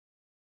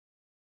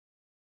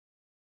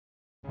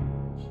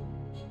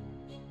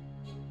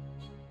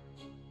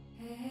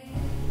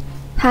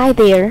Hi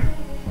there.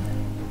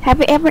 Have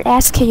you ever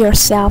asked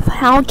yourself,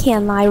 how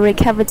can I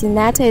recover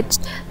deleted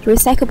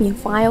recycling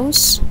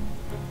files?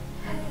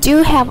 Do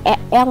you have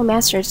any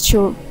methods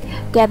to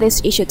get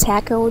this issue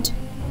tackled?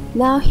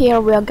 Now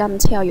here we're gonna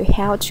tell you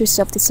how to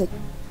solve this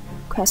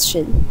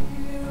question.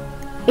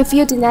 If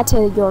you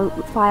deleted your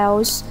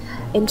files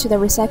into the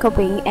recycle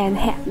bin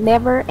and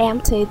never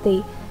emptied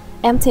the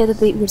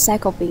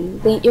recycle bin,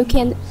 then you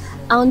can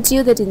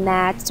undo the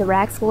delete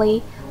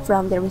directly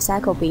from the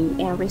recycle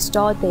bin and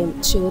restore them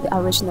to the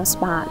original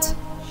spot.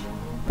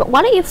 But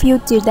what if you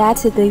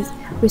deleted the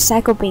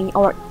recycle bin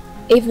or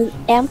even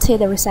empty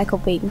the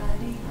recycle bin?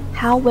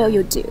 How will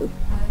you do?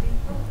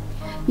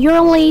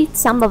 Usually,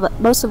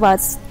 most of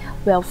us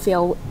will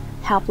feel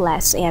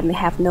helpless and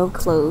have no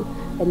clue.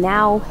 But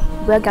now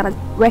we're gonna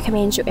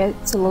recommend you a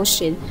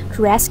solution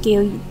to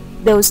rescue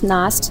those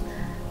lost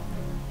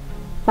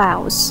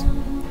files.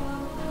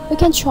 You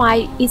can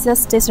try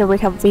EaseUS Data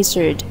Recovery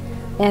Wizard,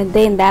 and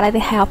then that'll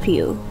help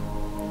you.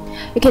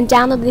 You can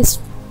download this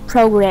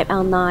program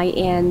online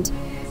and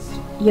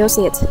use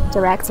it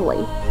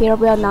directly. Here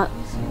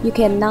you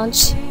can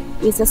launch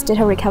EaseUS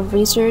Data Recovery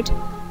Wizard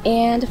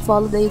and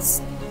follow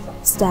these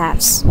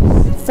steps.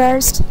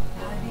 First,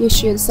 you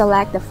should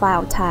select the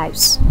file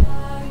types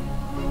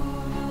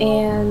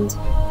and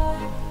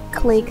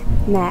click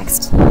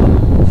Next.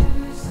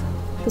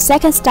 The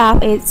second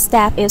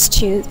step is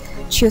to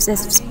choose a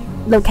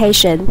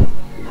location.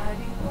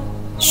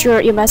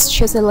 Sure, you must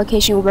choose the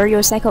location where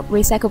your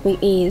recycle bin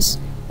is,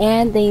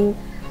 and then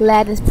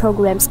let the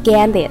program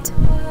scan it.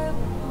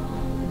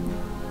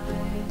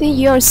 Then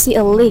you'll see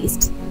a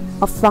list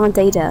of found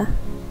data.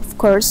 Of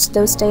course,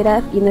 those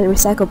data in the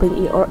recycle bin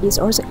is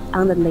also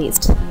on the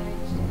list.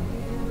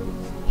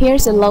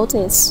 Here's a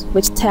notice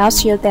which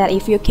tells you that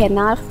if you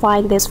cannot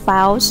find these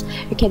files,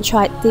 you can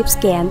try deep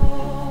scan.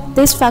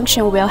 This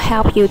function will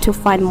help you to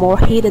find more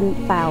hidden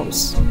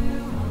files.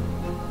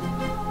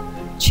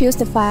 Choose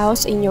the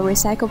files in your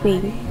recycle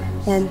bin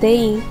and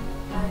then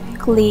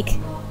click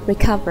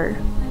Recover.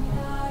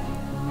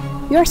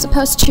 You are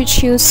supposed to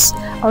choose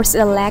or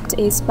select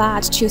a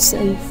spot to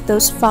save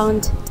those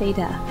found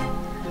data.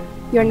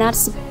 You are not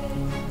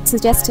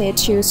suggested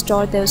to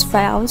store those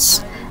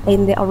files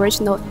in the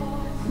original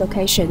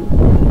location.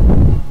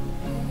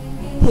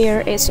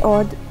 Here is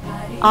all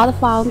the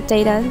found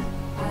data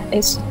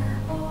is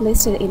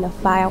listed in the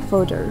file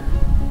folder.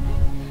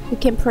 You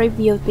can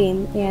preview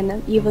them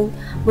and even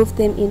move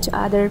them into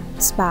other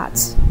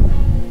spots.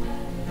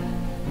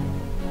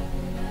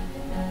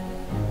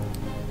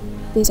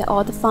 These are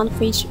all the found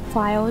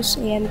files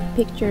and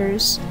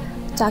pictures,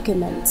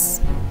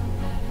 documents.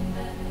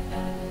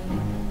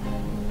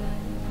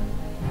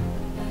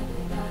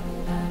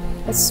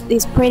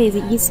 It's pretty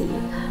easy.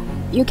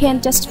 You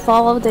can just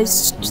follow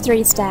these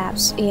 3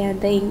 steps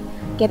and then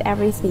get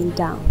everything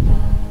done.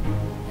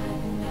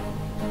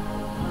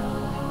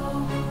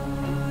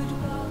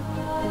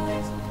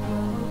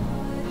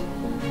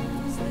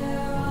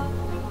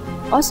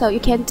 Also, you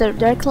can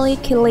directly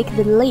click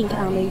the link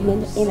on the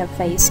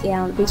interface,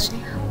 and this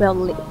will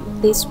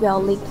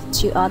link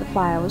to other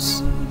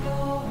files.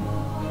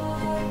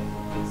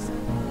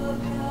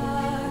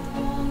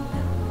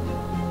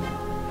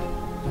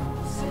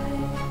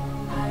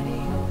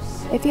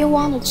 If you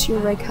wanted to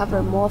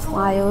recover more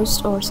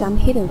files or some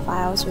hidden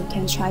files, you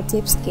can try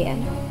deep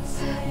scan.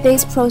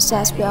 This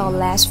process will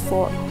last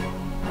for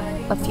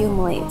a few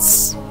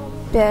minutes,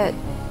 but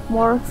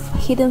more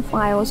hidden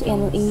files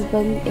and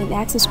even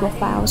inaccessible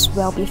files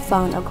will be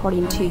found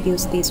according to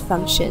use this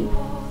function.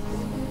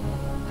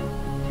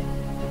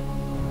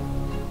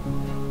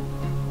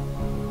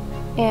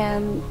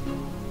 And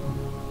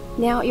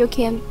now you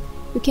can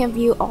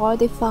view all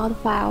the found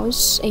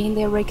files in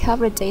the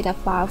recovered data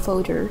file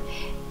folder,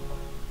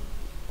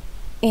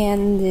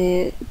 and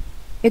you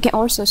can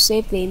also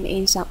save them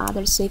in some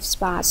other safe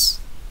spots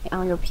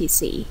on your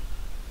PC.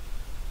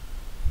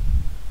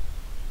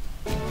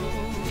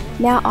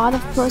 Now all the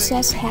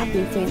process have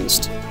been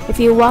finished. If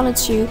you wanted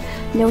to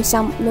know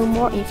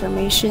more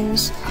information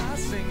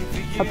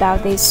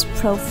about this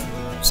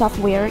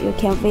software, you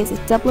can visit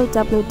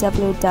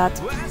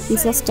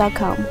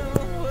www.easeus.com.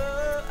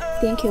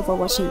 Thank you for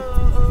watching.